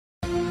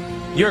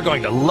You're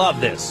going to love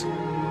this.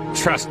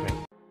 Trust me.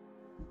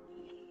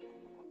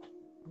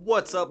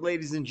 What's up,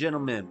 ladies and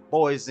gentlemen,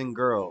 boys and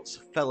girls,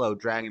 fellow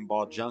Dragon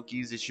Ball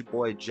junkies? It's your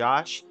boy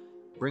Josh,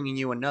 bringing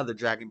you another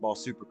Dragon Ball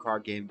Super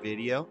Card Game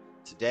video.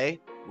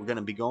 Today, we're going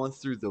to be going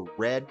through the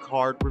red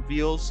card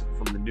reveals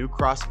from the new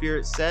Cross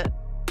Spirit set.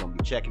 We're going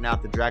to be checking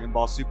out the Dragon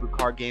Ball Super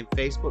Card Game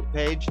Facebook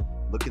page,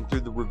 looking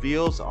through the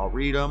reveals. I'll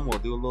read them, we'll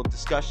do a little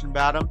discussion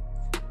about them,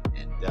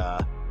 and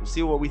we'll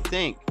see what we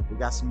think. We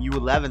got some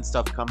U11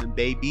 stuff coming,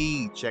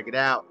 baby. Check it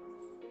out.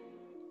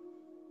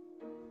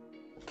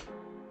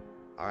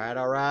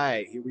 All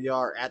right. Here we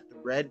are at the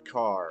red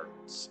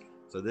cards.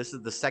 So this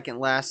is the second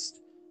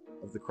last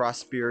of the Cross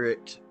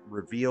Spirit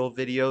reveal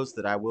videos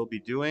that I will be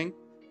doing.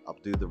 I'll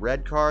do the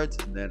red cards,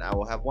 and then I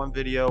will have one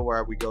video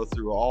where we go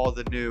through all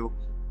the new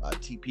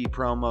TP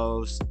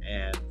promos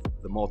and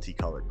the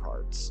multicolored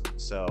cards.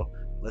 So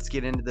let's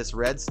get into this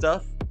red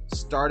stuff.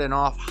 Starting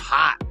off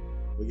hot.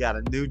 We got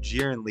a new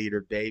Jiren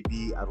leader,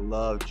 baby. I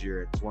love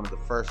Jiren. It's one of the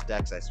first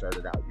decks I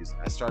started out using.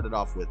 I started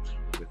off with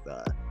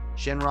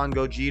Shenron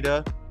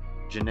Gogeta,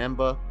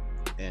 Janemba,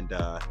 and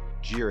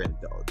Jiren,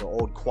 the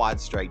old quad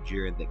strike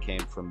Jiren that came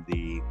from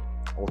the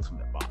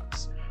Ultimate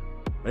box.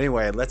 But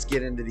anyway, let's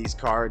get into these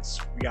cards.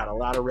 We got a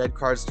lot of red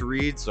cards to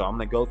read, so I'm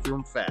going to go through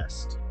them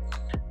fast.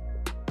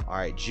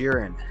 Alright,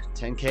 Jiren,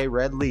 10k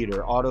red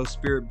leader, auto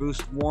spirit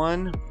boost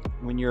 1.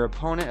 When your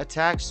opponent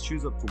attacks,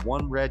 choose up to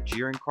one red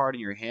Jiren card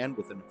in your hand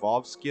with an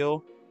evolve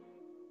skill.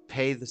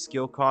 Pay the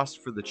skill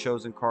cost for the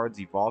chosen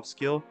card's evolve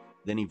skill,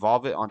 then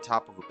evolve it on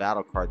top of a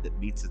battle card that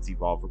meets its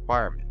evolve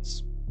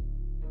requirements.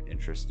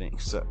 Interesting.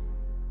 So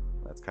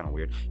that's kind of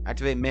weird.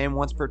 Activate main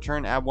once per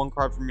turn. Add one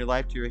card from your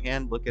life to your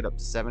hand. Look at up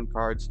to 7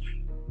 cards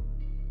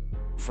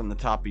from the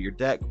top of your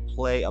deck.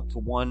 Play up to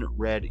one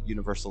red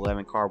Universal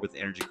 11 card with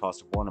energy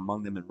cost of 1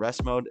 among them in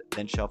rest mode.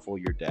 Then shuffle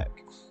your deck.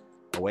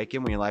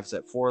 Awaken. When your life is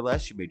at 4 or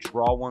less, you may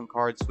draw one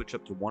card, switch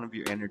up to one of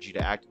your energy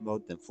to active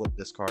mode, then flip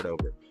this card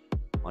over.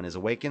 On his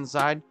Awaken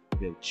side,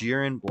 we have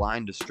Jiren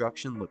Blind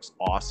Destruction. Looks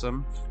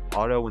awesome.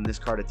 Auto, when this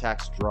card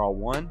attacks, draw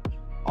 1.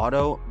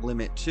 Auto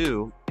limit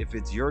 2. If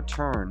it's your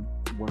turn,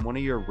 when one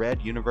of your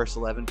red Universe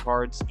 11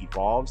 cards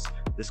evolves,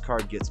 this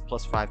card gets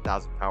plus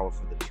 5,000 power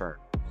for the turn.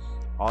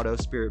 Auto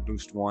Spirit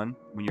Boost 1.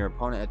 When your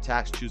opponent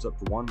attacks, choose up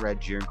to one red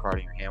Jiren card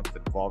in your hand with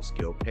an evolve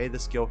skill. Pay the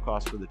skill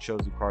cost for the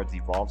chosen card's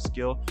evolve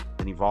skill,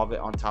 then evolve it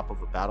on top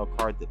of a battle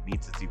card that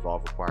meets its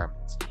evolve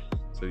requirements.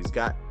 So he's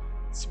got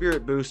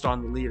Spirit Boost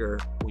on the leader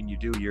when you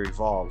do your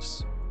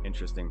evolves.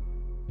 Interesting.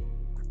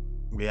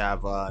 We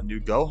have a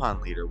new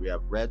Gohan leader. We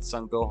have Red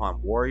Sun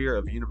Gohan, Warrior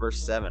of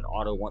Universe 7.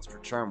 Auto once per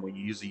turn. When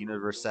you use a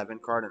Universe 7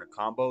 card in a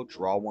combo,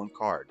 draw one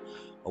card.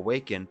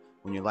 Awaken.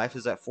 When your life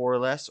is at 4 or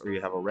less, or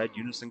you have a red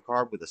Unison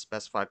card with a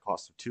specified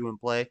cost of 2 in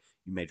play,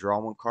 you may draw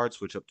one card,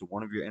 switch up to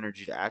one of your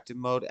energy to active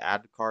mode,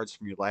 add cards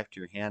from your life to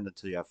your hand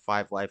until you have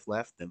 5 life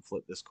left, then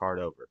flip this card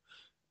over.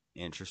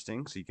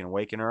 Interesting. So you can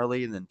awaken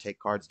early and then take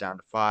cards down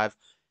to 5,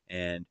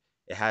 and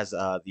it has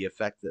the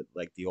effect that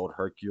like the old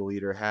Hercule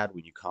leader had.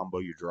 When you combo,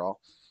 you draw.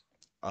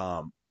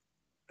 On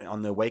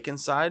the Awaken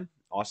side,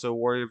 also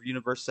Warrior of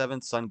Universe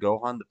 7, Sun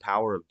Gohan, the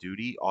Power of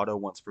Duty. Auto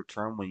once per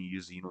turn. When you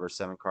use the Universe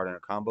 7 card in a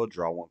combo,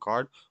 draw one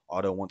card.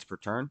 Auto once per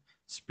turn.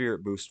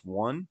 Spirit Boost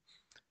 1.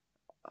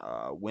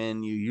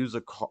 When you use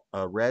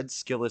a red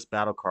skillless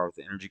battle card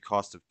with an energy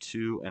cost of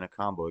 2 and a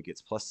combo, it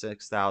gets plus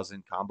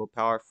 6,000 combo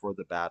power for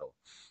the battle.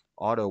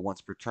 Auto once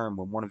per turn.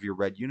 When one of your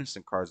red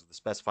Unison cards with a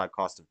specified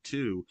cost of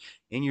 2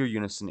 in your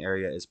Unison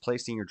area is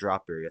placed in your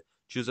drop area,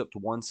 choose up to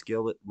one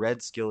red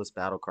skillless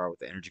battle card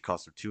with an energy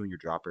cost of 2 in your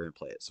drop area and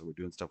play it. So we're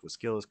doing stuff with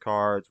skillless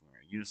cards. When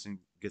our Unison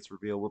gets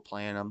revealed, we're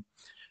playing them.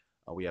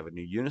 We have a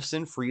new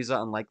Unison,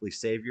 Frieza, Unlikely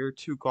Savior.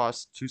 2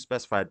 costs, 2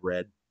 specified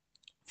red.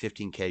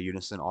 15k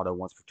Unison, auto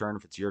once per turn.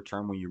 If it's your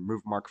turn, when you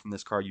remove mark from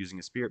this card using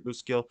a Spirit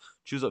Boost skill,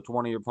 choose up to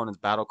one of your opponent's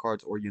battle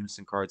cards or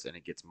Unison cards, and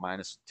it gets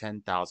minus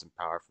 10,000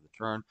 power for the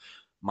turn.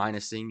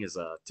 Minusing is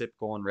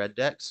typical in red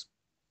decks.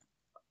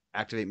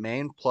 Activate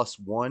main, plus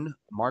 1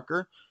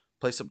 marker.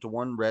 Place up to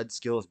one red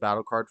skillless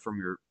battle card from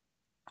your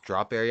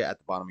drop area at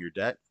the bottom of your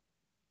deck,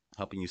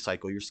 helping you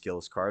cycle your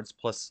skillless cards.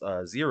 Plus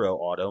 0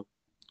 auto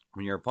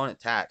when your opponent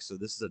attacks. So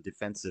this is a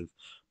defensive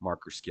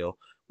marker skill.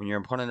 When your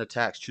opponent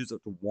attacks, choose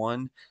up to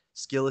one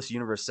skillless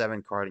Universe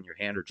 7 card in your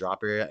hand or drop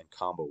area and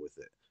combo with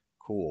it.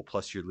 Cool.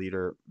 Plus your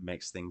leader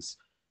makes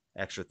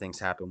extra things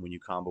happen when you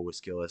combo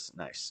with skillless.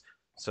 Nice.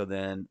 So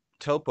then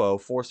Topo,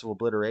 Force of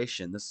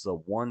Obliteration. This is a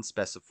 1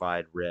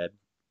 specified red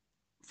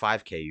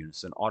 5k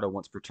Unison. Auto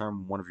once per turn.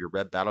 When one of your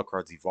red battle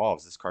cards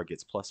evolves, this card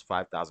gets plus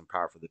 5,000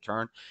 power for the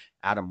turn.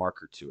 Add a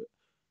marker to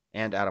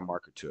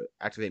it.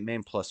 Activate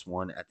main, plus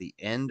 1. At the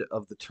end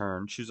of the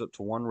turn, choose up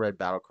to one red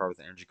battle card with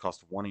an energy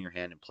cost of 1 in your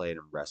hand and play it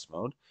in rest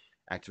mode.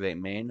 Activate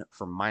main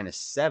for minus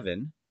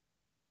 7.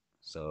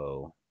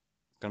 So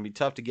it's going to be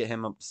tough to get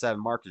him up to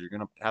 7 markers. You're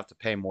going to have to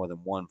pay more than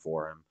 1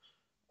 for him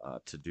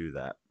to do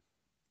that.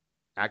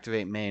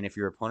 Activate main. If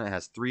your opponent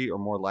has 3 or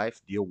more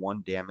life, deal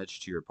 1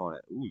 damage to your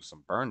opponent. Ooh,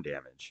 some burn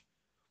damage.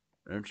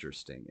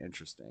 Interesting.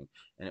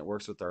 And it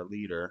works with our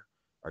leader,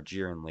 our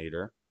Jiren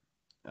leader.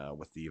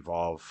 with the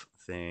evolve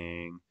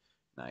thing.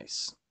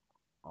 Nice.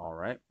 All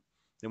right.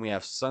 Then we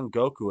have Son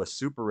Goku, a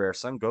super rare.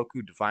 Son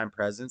Goku Divine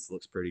Presence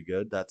looks pretty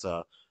good. That's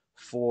a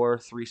 3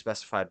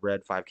 specified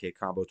red 5k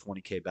combo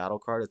 20k battle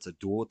card. It's a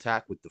dual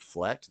attack with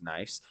deflect.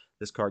 Nice.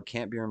 This card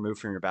can't be removed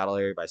from your battle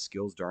area by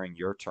skills during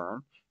your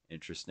turn.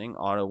 Interesting.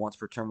 Auto, once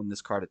per turn when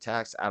this card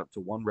attacks, add up to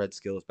 1 red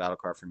skills battle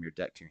card from your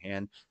deck to your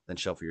hand, then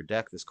shuffle your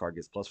deck. This card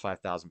gets plus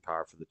 5,000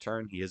 power for the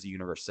turn. He is a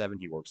Universe 7.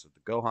 He works with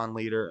the Gohan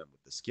leader and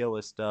with the skill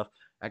list stuff.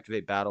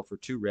 Activate battle for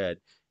 2 red.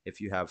 If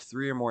you have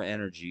 3 or more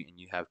energy and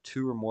you have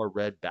 2 or more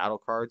red battle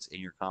cards in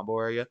your combo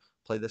area,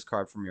 play this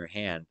card from your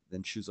hand,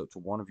 then choose up to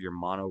 1 of your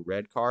mono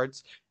red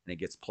cards, and it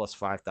gets plus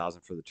 5,000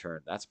 for the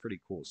turn. That's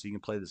pretty cool. So you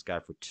can play this guy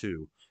for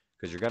 2,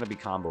 because you're going to be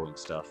comboing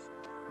stuff.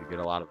 You get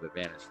a lot of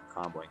advantage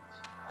from comboing.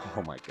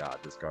 Oh my god,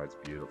 this card's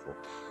beautiful.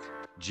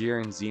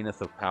 Jiren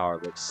Zenith of Power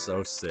looks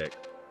so sick.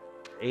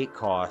 8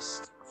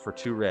 cost for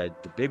 2 red.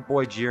 The big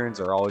boy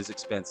Jirens are always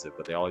expensive,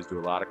 but they always do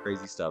a lot of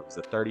crazy stuff. It's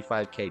a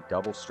 35k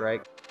double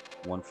strike.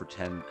 1 for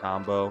 10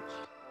 combo.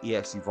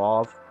 EX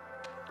Evolve,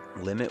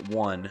 limit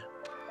 1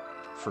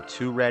 for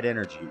 2 red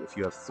energy. If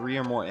you have 3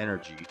 or more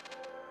energy,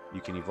 you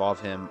can evolve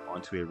him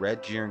onto a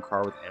red Jiren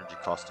card with energy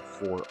cost of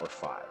 4 or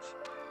 5.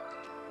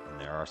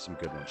 And there are some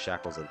good ones.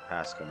 Shackles of the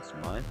Past comes to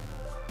mind.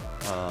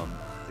 I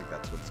think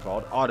that's what it's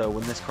called. Auto,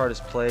 when this card is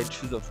played,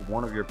 choose up to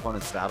 1 of your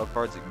opponent's battle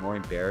cards,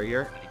 ignoring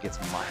barrier, and it gets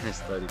minus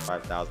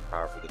 35,000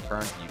 power for the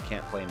turn. You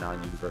can't play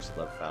non-Universe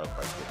 11 battle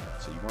cards with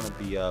it. So you want to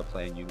be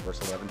playing Universe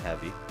 11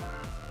 heavy,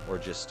 or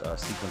just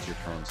sequence your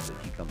turns so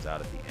that he comes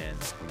out at the end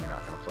when you're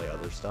not going to play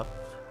other stuff.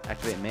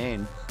 Activate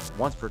main.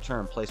 Once per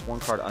turn, place 1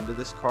 card under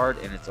this card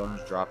in its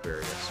owner's drop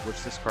area.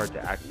 Switch this card to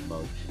active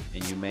mode,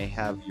 and you may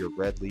have your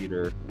red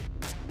leader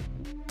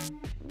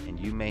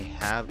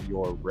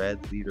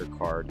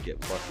card get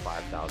plus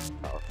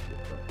 5,000 power for your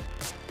turn.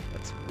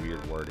 That's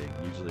weird wording.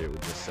 Usually it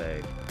would just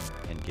say,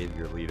 and give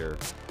your leader,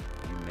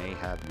 you may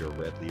have your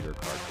red leader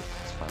card get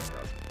plus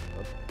 5,000.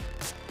 Okay.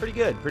 Pretty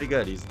good, pretty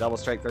good. He's double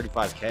strike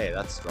 35k.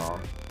 That's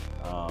strong.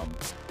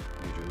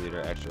 Use your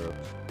leader extra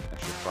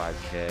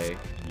 5k, and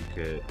you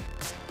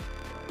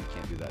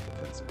can't do that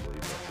defensively.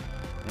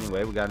 But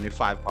anyway, we got a new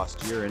 5 cost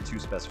Jiren, 2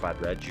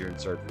 specified red. Jiren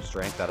Surge with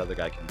Strength. That other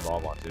guy can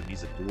evolve onto him.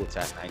 He's a dual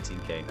attack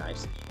 19k.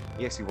 Nice.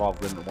 EX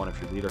Evolve limit 1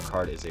 if your leader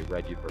card is a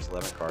red Universe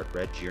 11 card.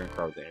 Red Jiren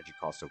card with an energy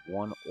cost of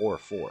 1 or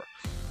 4.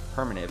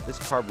 Permanent. If this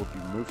card will be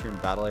removed from your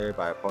battle area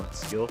by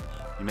opponent's skill,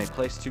 you may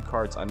place 2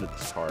 cards under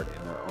this card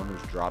in their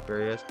owner's drop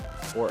areas,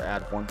 or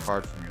add 1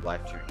 card from your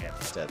life to your hand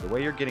instead. The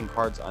way you're getting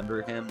cards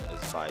under him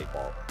is by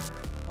evolving.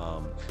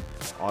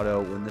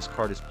 Auto, when this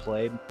card is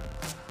played,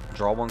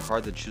 draw 1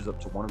 card, then choose up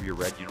to 1 of your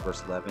red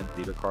Universe 11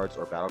 leader cards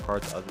or battle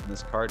cards other than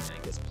this card, and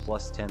it gets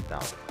plus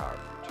 10,000 power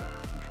for turn.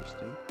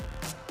 Interesting.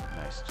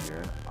 Nice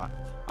Jiren.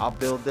 I'll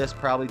build this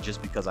probably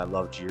just because I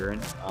love Jiren.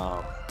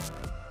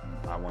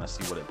 I want to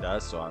see what it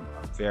does, so I'm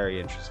very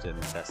interested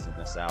in testing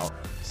this out,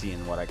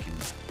 seeing what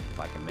if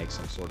I can make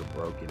some sort of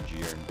broken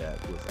Jiren deck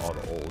with all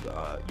the old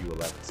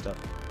U11 stuff.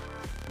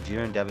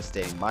 Jiren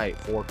Devastating Might,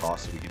 4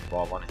 cost, so we can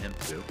evolve on him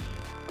too.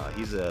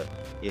 He's a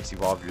EX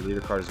Evolve. Your leader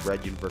card is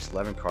red Universe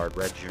 11 card,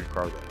 red Jiren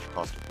card with energy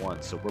cost of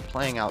 1. So we're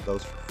playing out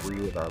those for free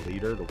with our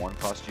leader, the 1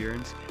 cost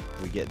Jirens.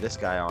 We get this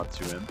guy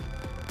onto him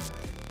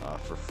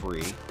for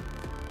free.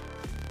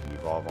 You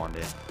evolve onto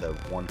the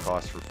 1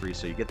 cost for free.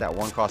 So you get that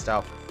 1 cost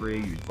out for free.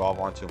 You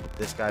evolve onto him with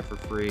this guy for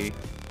free. You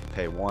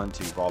pay 1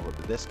 to evolve up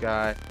to this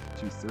guy.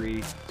 2,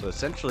 3. So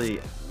essentially,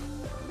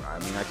 I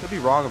mean, I could be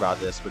wrong about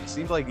this, but it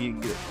seems like you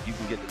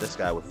can get to this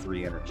guy with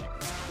 3 energy.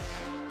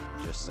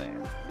 Just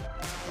saying.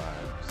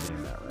 I'm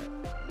seeing that right.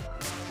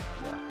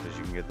 Yeah, because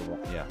you can get the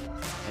 1. Yeah.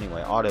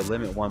 Anyway, auto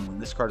limit 1. When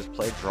this card is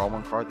played, draw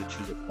 1 card, then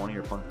choose up 1 of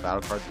your opponent's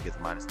battle cards that gets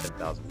minus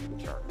 10,000 for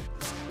the turn.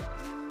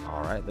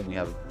 Alright, then we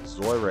have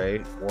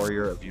Zoirei,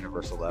 Warrior of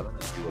Universe 11, a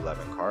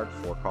U11 card,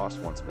 4 cost,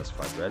 1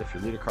 specified red. If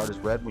your leader card is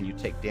red, when you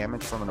take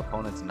damage from an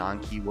opponent's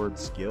non-keyword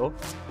skill,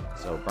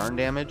 so burn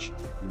damage,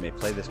 you may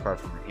play this card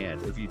from your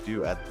hand. If you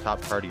do, add the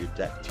top card of your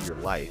deck to your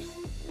life.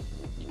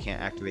 You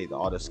can't activate the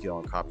auto skill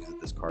on copies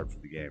of this card for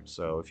the game.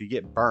 So if you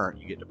get burnt,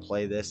 you get to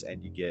play this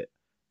and you get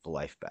the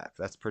life back.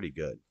 That's pretty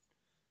good.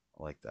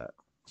 I like that.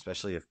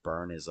 Especially if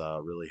burn is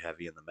really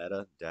heavy in the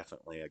meta.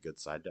 Definitely a good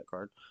side deck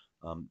card.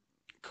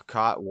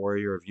 Kakat,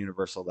 Warrior of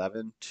Universe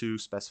 11, 2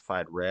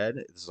 specified red.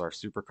 This is our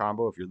super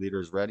combo. If your leader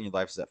is red and your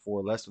life is at 4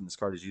 or less, when this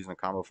card is using a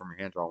combo from your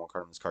hand, draw 1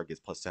 card, and this card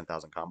gets plus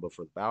 10,000 combo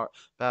for the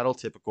battle.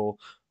 Typical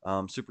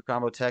super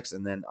combo text.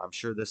 And then I'm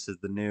sure this is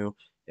the new,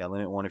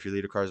 limit 1 if your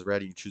leader card is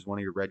red. You choose 1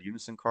 of your red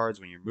unison cards.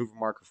 When you remove a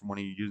marker from one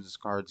of your unison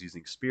cards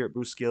using Spirit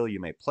Boost skill, you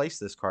may place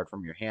this card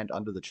from your hand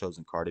under the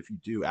chosen card. If you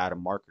do, add a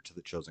marker to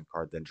the chosen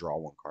card, then draw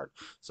 1 card.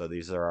 So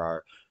these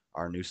are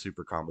our new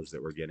super combos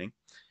that we're getting.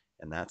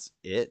 And that's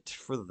it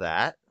for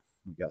that.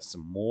 We got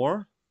some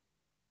more.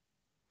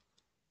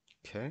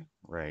 Okay,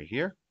 right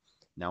here.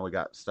 Now we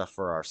got stuff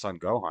for our Son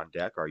Gohan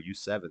deck, our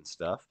U7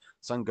 stuff.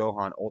 Son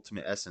Gohan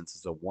Ultimate Essence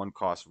is a 1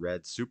 cost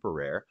red super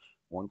rare.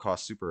 1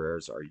 cost super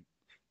rares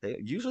they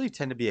usually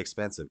tend to be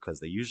expensive because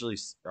they usually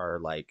are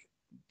like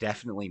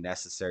definitely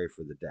necessary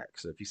for the deck.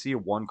 So if you see a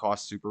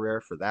 1-cost super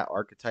rare for that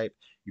archetype,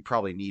 you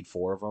probably need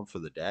 4 of them for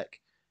the deck.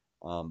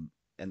 And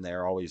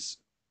they're always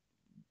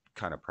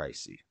kind of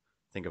pricey.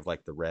 Think of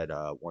like the red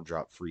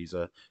 1-drop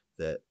Frieza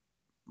that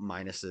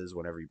minuses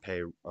whenever you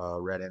pay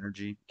red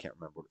energy. Can't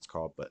remember what it's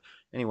called, but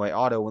anyway,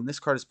 auto. When this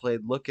card is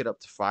played, look it up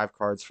to 5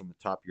 cards from the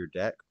top of your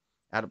deck.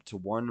 Add up to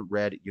 1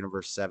 red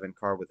Universe 7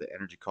 card with an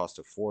energy cost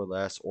of 4 or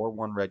less, or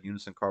 1 red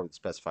Unison card with a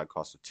specified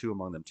cost of 2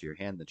 among them to your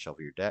hand, then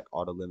shuffle your deck.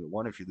 Auto limit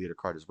 1 if your leader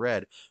card is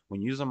red.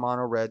 When you use a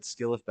mono red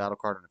skill if battle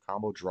card in a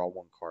combo, draw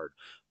 1 card.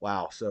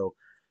 Wow, so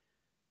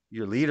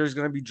your leader is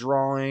going to be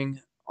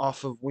drawing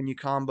off of when you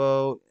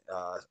combo.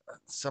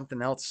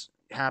 Something else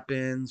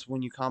happens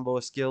when you combo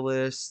a skill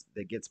list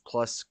that gets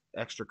plus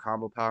extra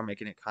combo power,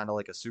 making it kind of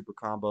like a super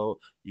combo.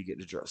 You get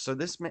to draw. So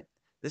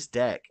this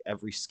deck,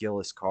 every skill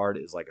list card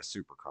is like a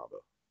super combo.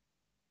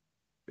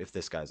 If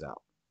this guy's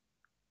out,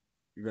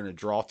 you're going to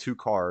draw 2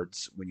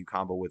 cards when you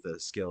combo with a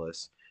skill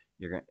list.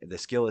 The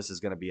skill list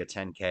is going to be a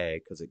 10k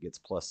because it gets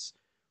plus.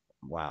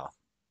 Wow,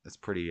 that's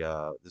pretty.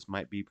 This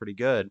might be pretty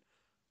good.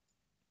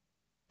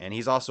 And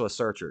he's also a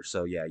searcher,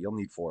 so yeah, you'll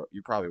need 4.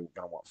 You're probably going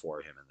to want 4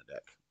 of him in the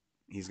deck.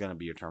 He's going to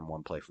be your turn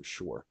 1 play for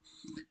sure.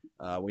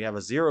 We have a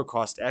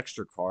 0-cost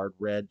extra card,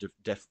 red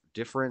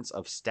difference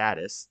of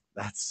status.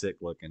 That's sick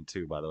looking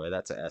too, by the way.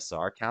 That's a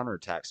SR.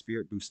 Counterattack,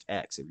 Spirit Boost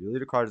X. If your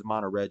leader card is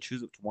mono red,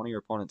 choose up to 1 of your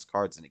opponent's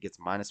cards and it gets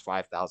minus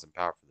 5,000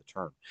 power for the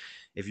turn.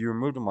 If you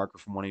removed a marker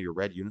from one of your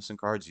red Unison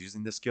cards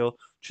using this skill,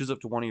 choose up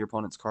to 1 of your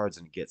opponent's cards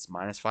and it gets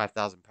minus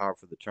 5,000 power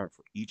for the turn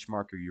for each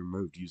marker you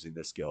removed using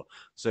this skill.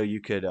 So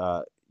you could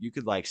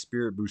like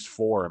Spirit Boost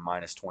 4 and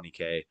minus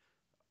 20k,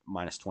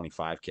 minus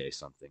 25k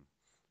something.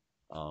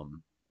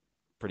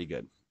 Pretty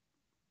good.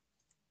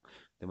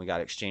 Then we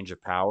got Exchange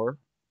of Power.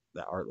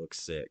 That art looks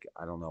sick.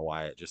 I don't know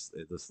why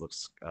this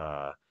looks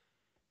I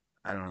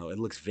don't know, it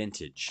looks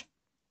vintage.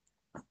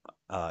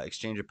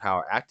 Exchange of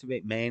Power.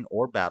 Activate main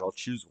or battle.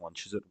 Choose one.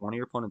 Choose one of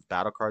your opponent's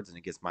battle cards and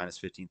it gets minus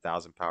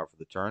 15,000 power for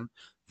the turn.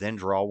 Then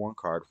draw 1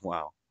 card.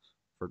 Wow.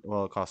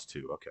 Well, it costs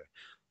 2.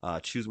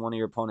 Okay. Choose one of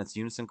your opponent's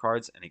Unison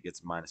cards and it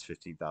gets minus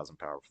 15,000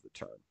 power for the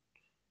turn.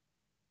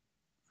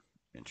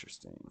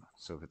 Interesting.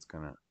 So if it's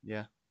gonna,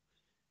 yeah,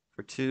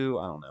 for 2,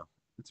 I don't know.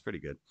 It's pretty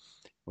good.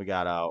 We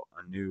got a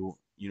new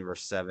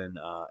Universe 7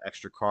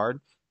 extra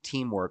card,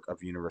 Teamwork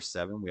of Universe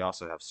 7. We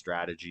also have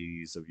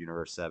Strategies of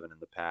Universe 7 in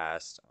the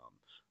past.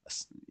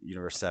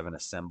 Universe 7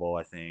 Assemble,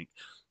 I think.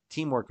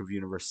 Teamwork of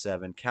Universe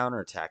 7,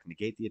 Counterattack,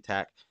 negate the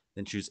attack,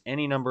 then choose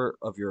any number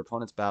of your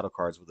opponent's battle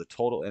cards with a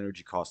total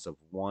energy cost of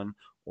 1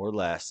 or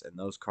less, and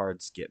those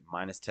cards get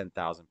minus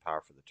 10,000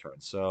 power for the turn.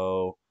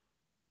 So,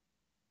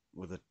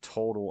 with a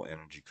total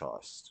energy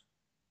cost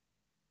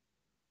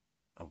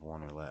of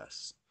 1 or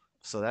less.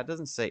 So that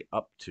doesn't say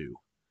up to.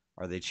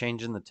 Are they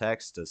changing the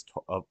text? Does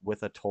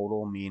with a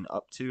total mean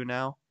up to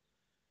now?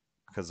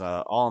 Because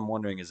all I'm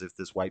wondering is if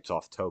this wipes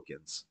off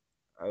tokens.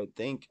 I would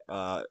think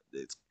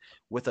it's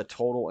with a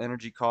total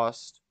energy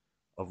cost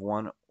of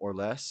 1 or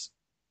less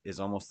is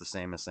almost the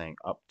same as saying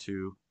up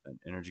to an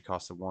energy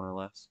cost of 1 or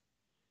less.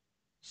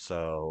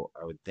 So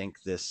I would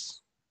think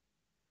this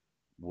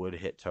would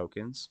hit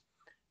tokens.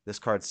 This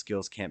card's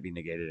skills can't be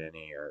negated in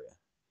any area,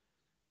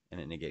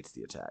 and it negates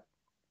the attack.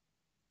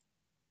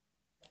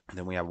 And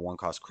then we have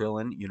 1-cost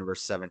Krillin,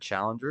 Universe 7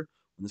 Challenger.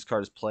 When this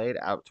card is played,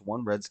 out to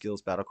 1 red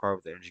skills battle card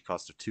with the energy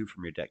cost of 2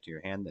 from your deck to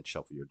your hand, then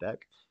shuffle your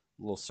deck.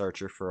 A little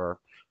searcher for our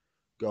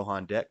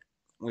Gohan deck.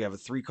 We have a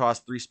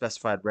 3-cost, 3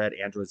 specified red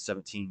Android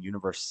 17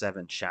 Universe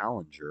 7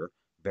 Challenger,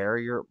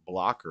 Barrier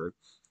Blocker.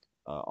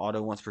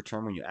 Auto once per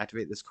turn. When you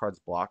activate this card's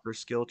blocker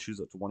skill, choose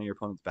up to 1 of your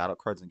opponent's battle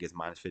cards and gets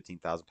minus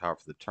 15,000 power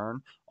for the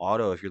turn.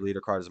 Auto, if your leader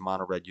card is a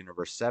mono red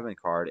Universe 7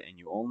 card and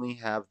you only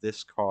have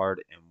this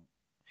card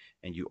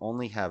and you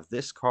only have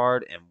this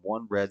card and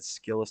 1 red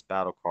skillless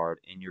battle card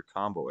in your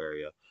combo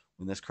area.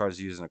 When this card is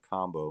used in a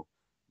combo,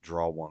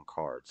 draw 1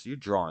 card. So you're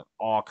drawing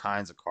all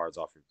kinds of cards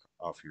off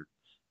your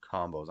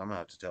combos. I'm gonna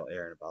have to tell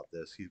Aaron about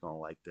this. He's gonna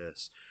like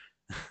this.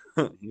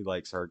 He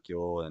likes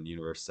Hercule and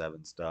Universe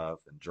 7 stuff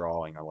and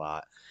drawing a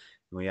lot.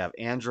 And we have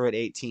Android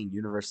 18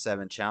 Universe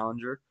 7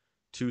 Challenger,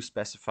 2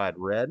 specified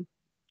red.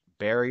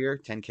 Barrier,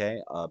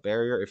 10k.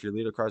 Barrier, if your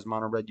leader card is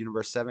mono red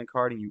Universe 7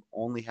 card and you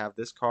only have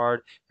this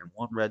card and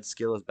 1 red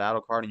skillless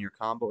battle card in your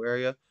combo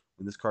area,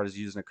 when this card is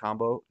used in a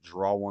combo,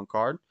 draw 1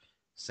 card.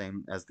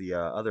 Same as the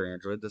other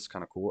Android. This is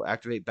kind of cool.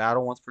 Activate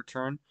battle once per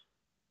turn.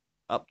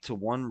 Up to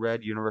 1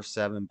 red Universe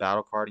 7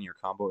 battle card in your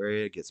combo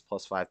area gets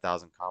plus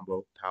 5,000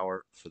 combo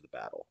power for the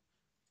battle.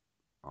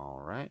 All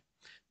right.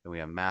 Then we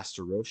have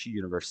Master Roshi,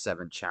 Universe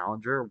 7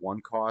 Challenger,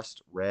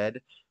 1-cost, red,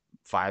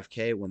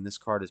 5k. When this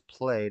card is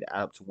played,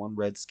 add up to 1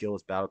 red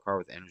skillless battle card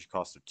with energy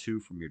cost of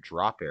 2 from your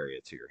drop area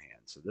to your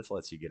hand. So this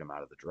lets you get him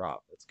out of the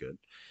drop. That's good.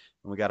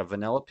 And we got a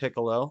Vanilla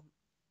Piccolo,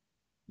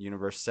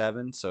 Universe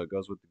 7. So it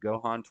goes with the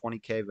Gohan,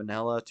 20k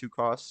Vanilla,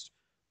 2-cost,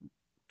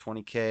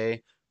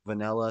 20k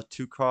Vanilla,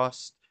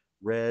 2-cost,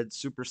 red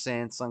Super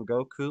Saiyan Son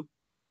Goku.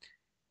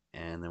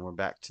 And then we're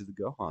back to the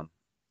Gohan.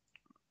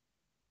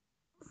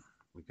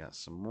 We got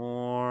some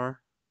more.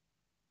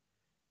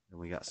 And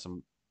we got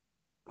some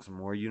some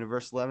more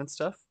Universe 11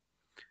 stuff.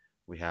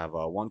 We have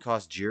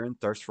 1-cost Jiren,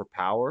 Thirst for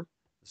Power.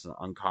 This is an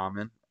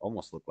uncommon,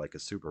 almost look like a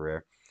super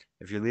rare.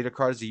 If your leader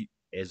card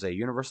is a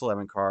Universe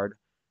 11 card,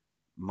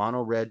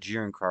 mono red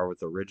Jiren card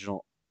with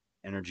original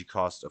energy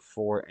cost of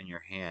 4 in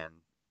your hand.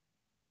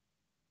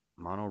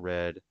 Mono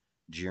red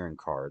Jiren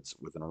cards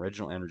with an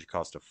original energy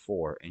cost of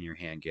 4 in your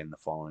hand gain the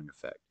following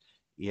effect.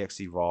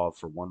 EX evolve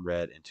for 1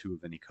 red and 2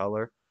 of any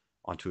color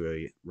onto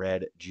a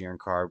red Jiren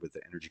card with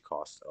the energy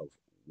cost of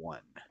 1.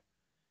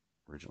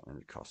 Original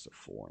energy cost of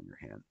 4 in your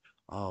hand.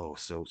 Oh,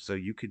 so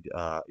you could,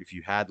 if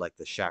you had like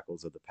the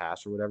Shackles of the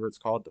Past or whatever it's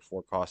called, the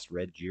 4-cost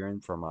red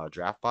Jiren from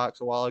Draft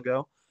Box a while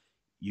ago,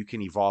 you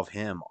can evolve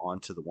him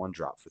onto the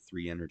 1-drop for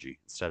 3 energy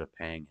instead of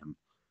paying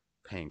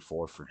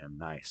 4 for him.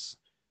 Nice.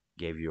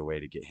 Gave you a way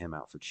to get him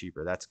out for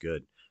cheaper. That's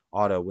good.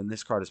 Auto, when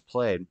this card is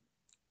played,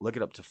 look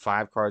at up to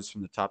 5 cards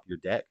from the top of your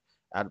deck,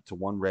 add up to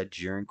 1 red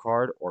Jiren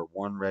card or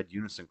 1 red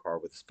Unison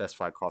card with a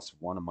specified cost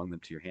of 1 among them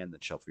to your hand,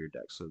 then shuffle your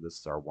deck. So this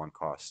is our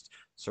 1-cost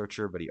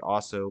searcher, but he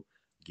also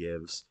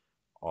gives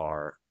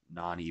our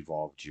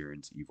non-evolved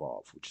Jirens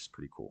evolve, which is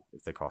pretty cool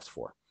if they cost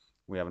 4.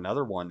 We have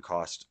another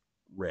 1-cost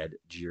red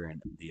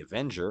Jiren, the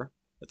Avenger.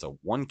 That's a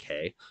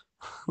 1K.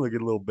 Look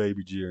at little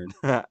baby Jiren.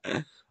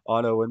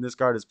 Auto, when this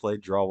card is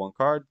played, draw 1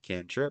 card,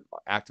 cantrip,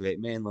 activate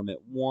main, limit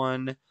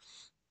 1.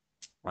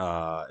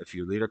 If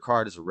your leader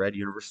card is a red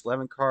Universe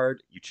 11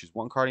 card, you choose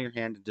 1 card in your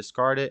hand to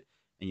discard it,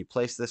 and you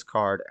place this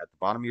card at the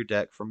bottom of your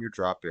deck from your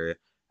drop area.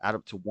 Add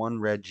up to 1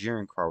 red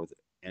Jiren card with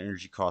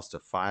energy cost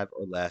of 5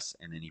 or less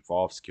and an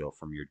evolve skill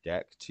from your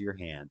deck to your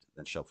hand,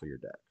 then shuffle your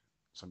deck.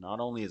 So not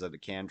only is it a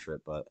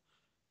cantrip, but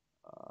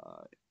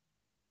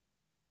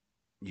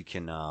you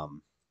can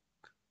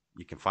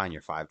find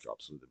your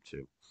 5-drops with them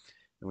too.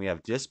 Then we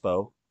have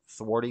Dispo,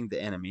 thwarting the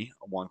enemy,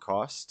 a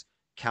 1-cost.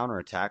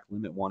 Counterattack,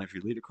 limit 1. If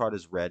your leader card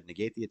is red,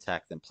 negate the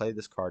attack, then play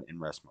this card in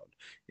rest mode.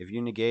 If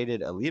you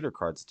negated a leader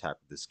card's attack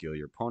with this skill,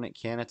 your opponent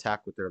can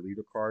attack with their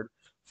leader card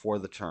for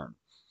the turn.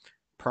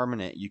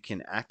 Permanent, you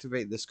can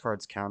activate this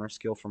card's counter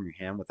skill from your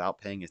hand without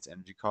paying its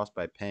energy cost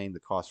by paying the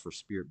cost for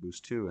Spirit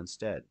Boost 2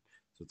 instead.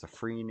 So it's a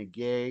free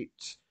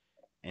negate,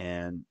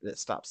 and it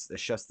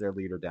shuts their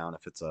leader down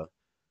if it's a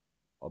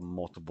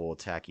multiple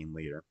attacking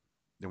leader.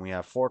 Then we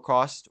have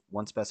 4-cost,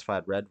 1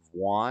 specified red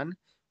Juan,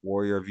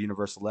 Warrior of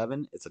Universe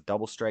 11. It's a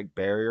double strike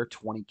barrier,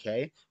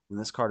 20k. When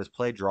this card is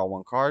played, draw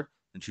 1 card,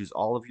 then choose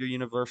all of your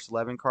Universe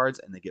 11 cards,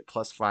 and they get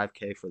plus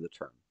 5k for the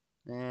turn.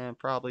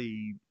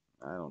 Probably,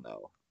 I don't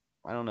know.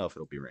 I don't know if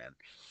it'll be ran.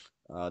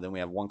 Then we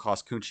have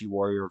 1-cost Kunchi,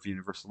 Warrior of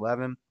Universe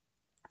 11.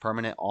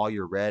 Permanent, all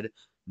your red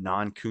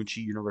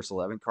non-Kunchi Universe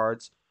 11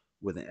 cards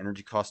with an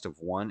energy cost of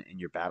 1 in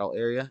your battle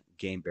area,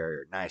 gain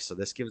barrier. Nice. So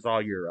this gives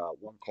all your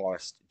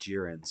 1-cost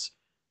Jirens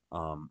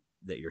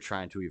that you're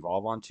trying to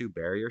evolve onto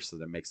barrier, so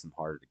that makes them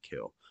harder to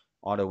kill.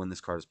 Auto, when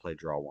this card is played,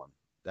 draw 1.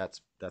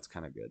 That's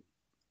kind of good.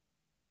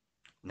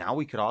 Now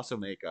we could also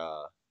make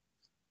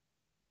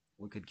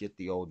we could get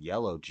the old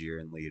yellow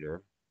Jiren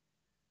leader.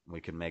 We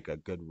could make a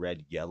good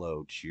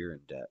red-yellow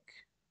Jiren deck.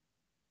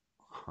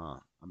 I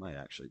might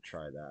actually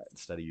try that.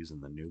 Instead of using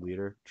the new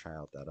leader, try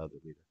out that other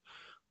leader.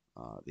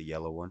 The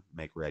yellow one,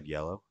 make red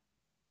yellow.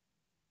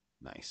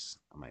 Nice.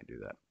 I might do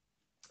that.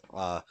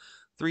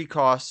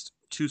 3-cost,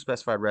 2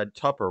 specified red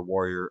Tupper,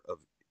 Warrior of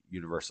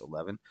Universe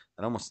 11.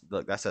 That almost,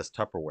 look, that says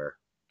Tupperware.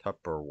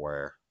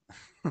 Tupperware.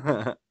 He's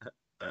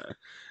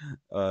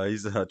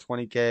a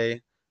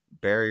 20k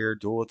barrier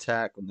dual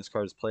attack. When this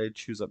card is played,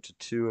 choose up to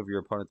 2 of your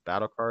opponent's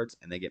battle cards,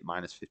 and they get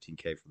minus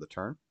 15k for the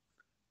turn.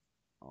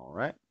 All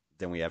right.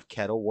 Then we have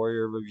Kettle,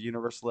 Warrior of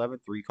Universe 11.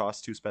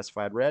 3-cost, 2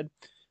 specified red.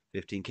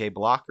 15k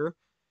blocker.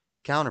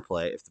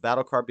 Counterplay, if the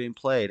battle card being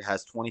played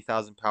has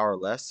 20,000 power or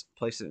less,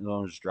 place it in the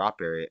owner's drop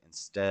area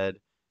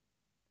instead,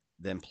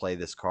 then play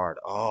this card.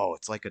 Oh,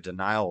 it's like a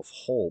Denial of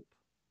Hope.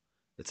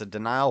 It's a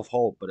Denial of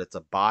Hope, but it's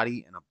a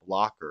body and a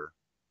blocker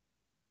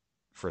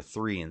for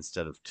 3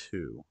 instead of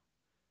 2.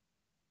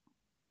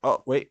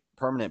 Oh, wait,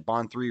 permanent,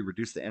 bond 3,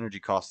 reduce the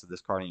energy cost of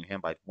this card in your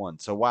hand by 1.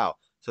 So wow.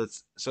 So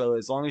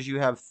as long as you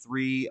have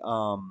 3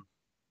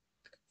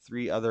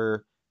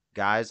 other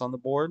guys on the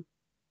board,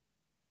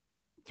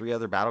 3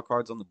 other battle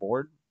cards on the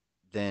board,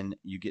 then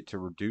you get to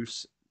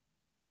reduce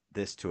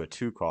this to a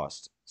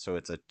 2-cost. So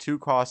it's a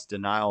 2-cost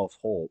Denial of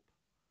Hope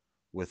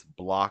with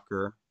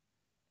blocker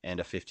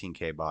and a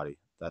 15k body.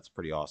 That's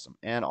pretty awesome.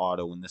 And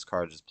auto, when this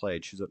card is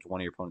played, choose up to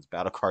 1 of your opponent's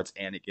battle cards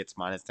and it gets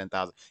minus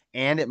 10,000.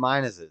 And it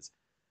minuses.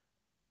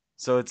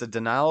 So it's a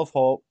Denial of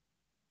Hope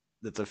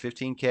that's a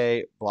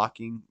 15k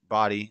blocking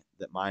body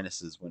that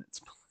minuses when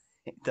it's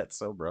played. That's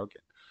so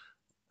broken.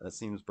 That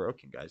seems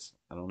broken, guys.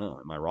 I don't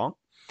know. Am I wrong?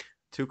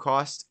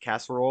 2-cost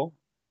Casserole,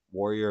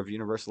 Warrior of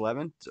Universe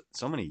 11.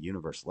 So many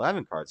Universe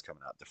 11 cards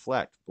coming out.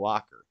 Deflect,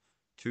 blocker.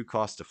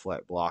 2-cost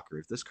deflect, blocker.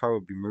 If this card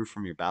would be moved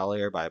from your battle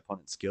area by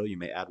opponent's skill, you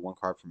may add 1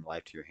 card from your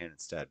life to your hand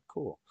instead.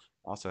 Cool.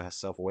 Also has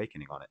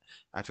Self-Awakening on it.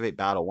 Activate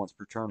battle once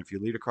per turn. If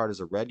your leader card is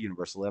a red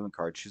Universe 11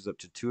 card, choose up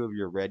to 2 of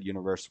your red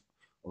Universe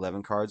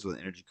 11 cards with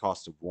an energy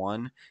cost of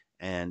 1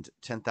 and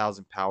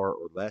 10,000 power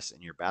or less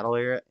in your battle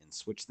area and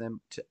switch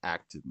them to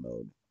active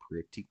mode.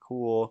 Pretty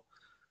cool.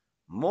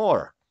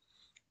 More.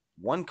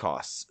 1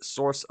 cost.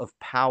 Source of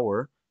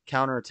Power.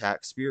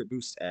 Counterattack. Spirit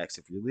Boost X.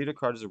 If your leader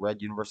card is a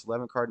red Universe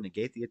 11 card,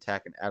 negate the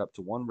attack and add up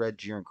to 1 red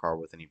Jiren card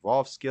with an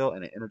evolved skill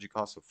and an energy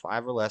cost of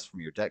 5 or less from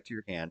your deck to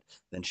your hand,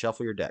 then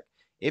shuffle your deck.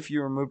 If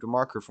you removed a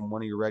marker from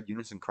one of your red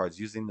Unison cards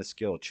using the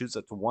skill, choose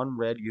up to 1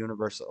 red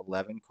Universe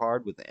 11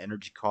 card with an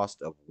energy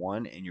cost of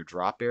 1 in your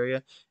drop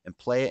area and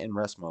play it in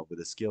rest mode with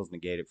the skills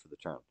negated for the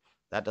turn.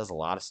 That does a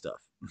lot of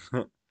stuff.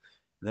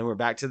 Then we're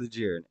back to the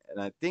Jiren,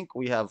 and I think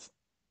we have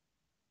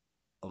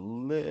a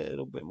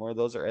little bit more.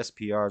 Those are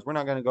SPRs. We're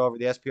not going to go over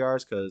the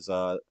SPRs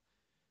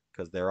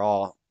because they're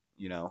all,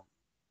 you know,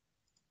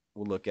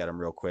 we'll look at them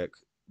real quick.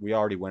 We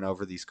already went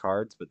over these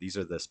cards, but these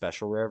are the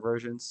special rare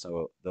versions.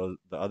 So the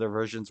other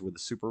versions were the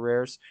super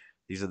rares.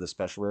 These are the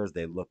special rares.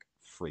 They look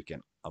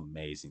freaking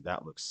amazing.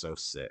 That looks so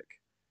sick.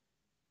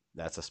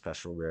 That's a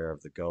special rare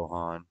of the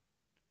Gohan.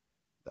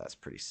 That's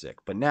pretty sick.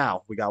 But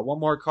now we got one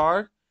more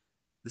card,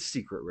 the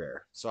secret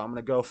rare. So I'm going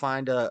to go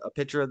find a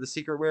picture of the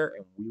secret rare,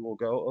 and we will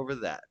go over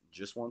that in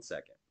just 1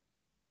 second.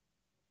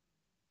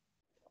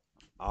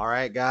 All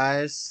right,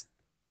 guys.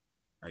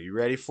 Are you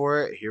ready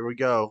for it? Here we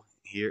go.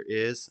 Here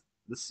is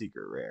the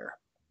secret rare.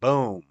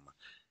 Boom.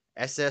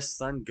 SS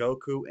Son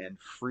Goku and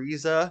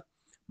Frieza,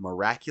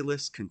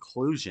 Miraculous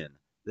Conclusion.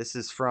 This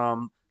is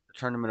from the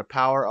Tournament of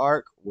Power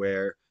arc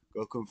where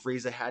Goku and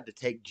Frieza had to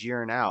take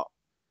Jiren out.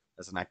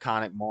 That's an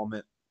iconic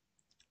moment,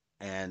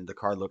 and the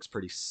card looks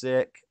pretty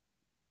sick.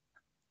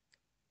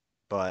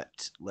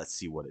 But let's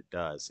see what it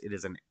does. It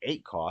is an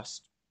 8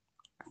 cost,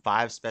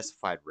 5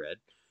 specified red,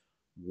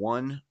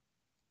 1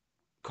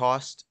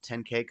 cost,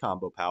 10k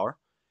combo power.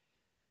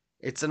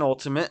 It's an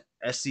ultimate.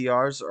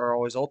 SCRs are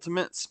always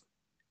ultimates.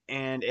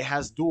 And it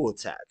has dual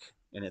attack.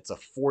 And it's a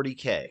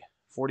 40k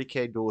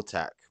dual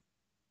attack.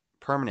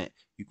 Permanent.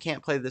 You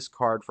can't play this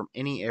card from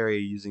any area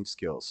using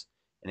skills.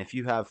 And if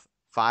you have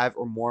 5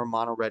 or more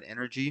mono red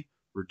energy,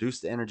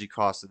 reduce the energy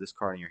cost of this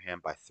card in your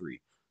hand by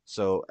 3.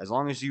 So as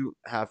long as you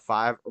have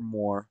 5 or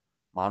more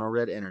mono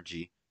red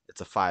energy,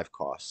 it's a 5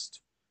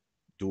 cost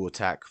dual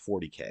attack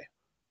 40k.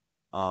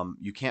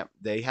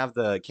 They have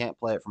the can't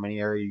play it from any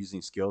area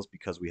using skills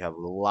because we have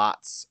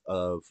lots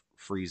of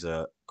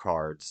Frieza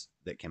cards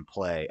that can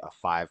play a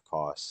 5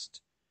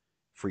 cost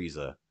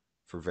Frieza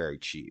for very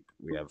cheap.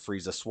 We have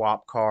Frieza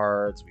swap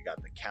cards, we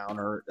got the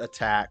counter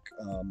attack,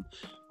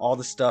 all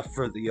the stuff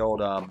for the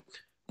old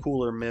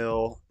Cooler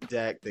Mill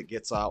deck that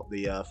gets out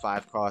the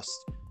 5 cost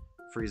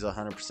Frieza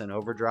 100%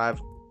 overdrive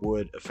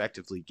would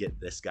effectively get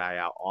this guy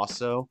out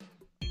also.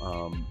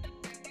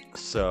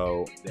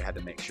 So they had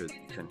to make sure that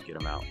you couldn't get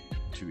him out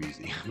too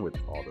easy with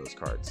all those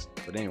cards.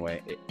 But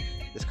anyway,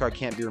 this card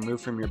can't be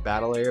removed from your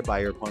battle area by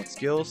your opponent's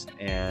skills,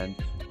 and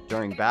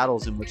during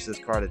battles in which this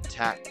card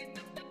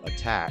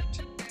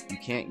attacked, you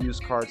can't use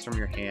cards from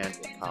your hand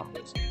in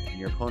combos. And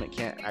your opponent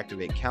can't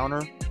activate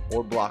counter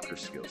or blocker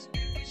skills.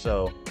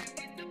 So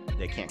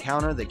they can't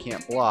counter, they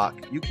can't block,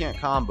 you can't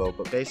combo,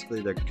 but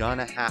basically they're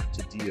gonna have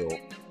to deal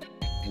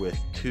with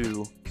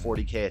 2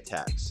 40k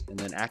attacks. And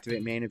then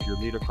activate main if your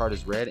leader card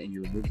is red and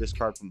you remove this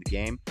card from the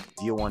game,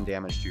 deal 1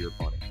 damage to your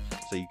opponent.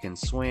 So you can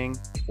swing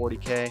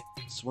 40k,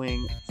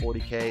 swing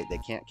 40k, they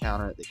can't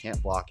counter it, they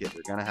can't block it,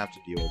 they're gonna have to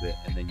deal with it,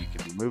 and then you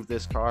can remove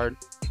this card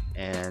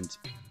and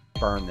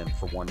burn them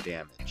for 1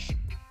 damage.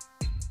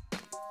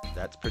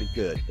 That's pretty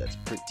good. That's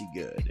pretty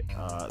good.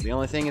 The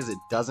only thing is it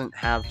doesn't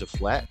have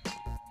deflect.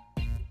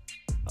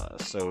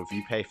 So if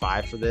you pay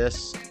 5 for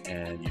this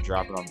and you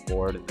drop it on the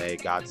board and they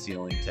God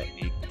Sealing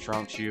Technique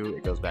trunks you,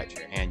 it goes back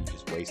to your hand. You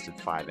just wasted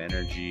 5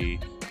 energy.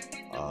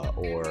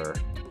 Or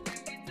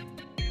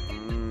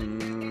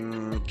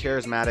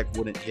Charismatic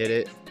wouldn't hit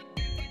it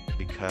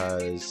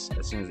because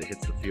as soon as it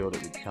hits the field,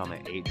 it would become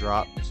an 8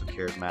 drop. So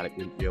Charismatic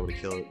wouldn't be able to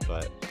kill it.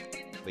 But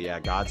yeah,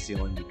 God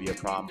Sealing would be a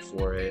problem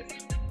for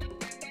it.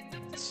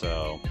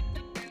 So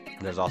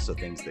there's also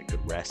things that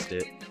could rest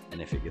it,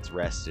 and if it gets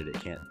rested, it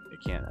can't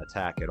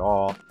attack at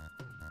all.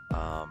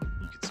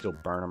 You could still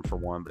burn them for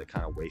 1, but it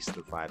kind of wastes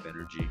the 5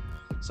 energy.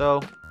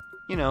 So,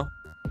 you know,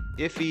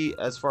 iffy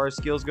as far as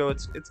skills go.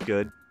 It's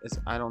good.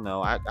 I don't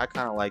know. I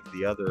kind of like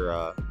the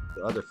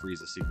other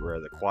Frieza secret rare,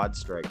 the Quad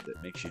Strike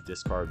that makes you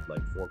discard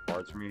like 4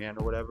 cards from your hand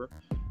or whatever.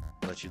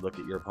 Let you look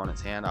at your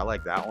opponent's hand. I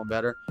like that one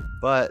better.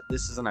 But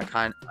this is an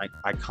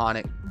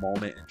iconic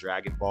moment in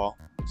Dragon Ball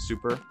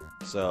Super,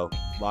 so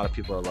a lot of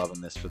people are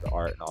loving this for the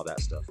art and all that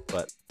stuff.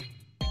 But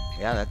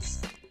yeah,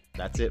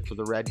 that's it for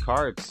the red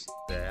cards.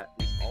 That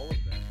is all of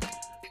them.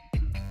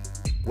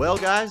 Well,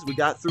 guys, we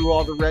got through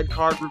all the red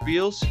card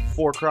reveals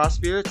for Cross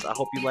Spirits. I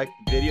hope you liked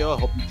the video. I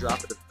hope you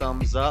drop it a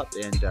thumbs up,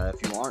 and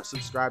if you aren't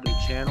subscribed to the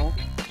channel,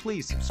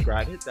 please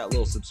subscribe. Hit that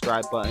little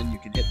subscribe button. You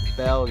can hit the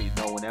bell. You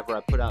know whenever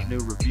I put out new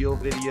reveal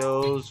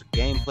videos,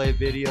 gameplay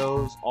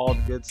videos, all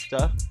the good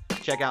stuff.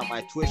 Check out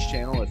my Twitch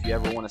channel if you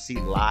ever want to see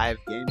live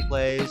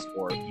gameplays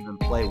or even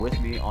play with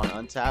me on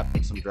Untapped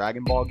with some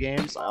Dragon Ball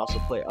games. I also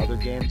play other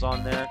games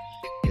on there.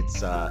 It's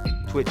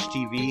Twitch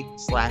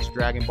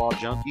TV/Dragon Ball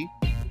Junkie.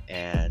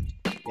 And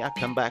yeah,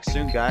 come back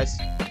soon, guys.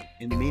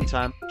 In the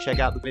meantime, check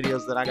out the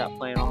videos that I got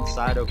playing on the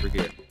side over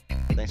here.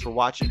 Thanks. Thanks for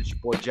watching. It's your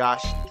boy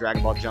Josh, the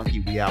Dragon Ball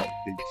Junkie. We out.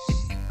 Peace.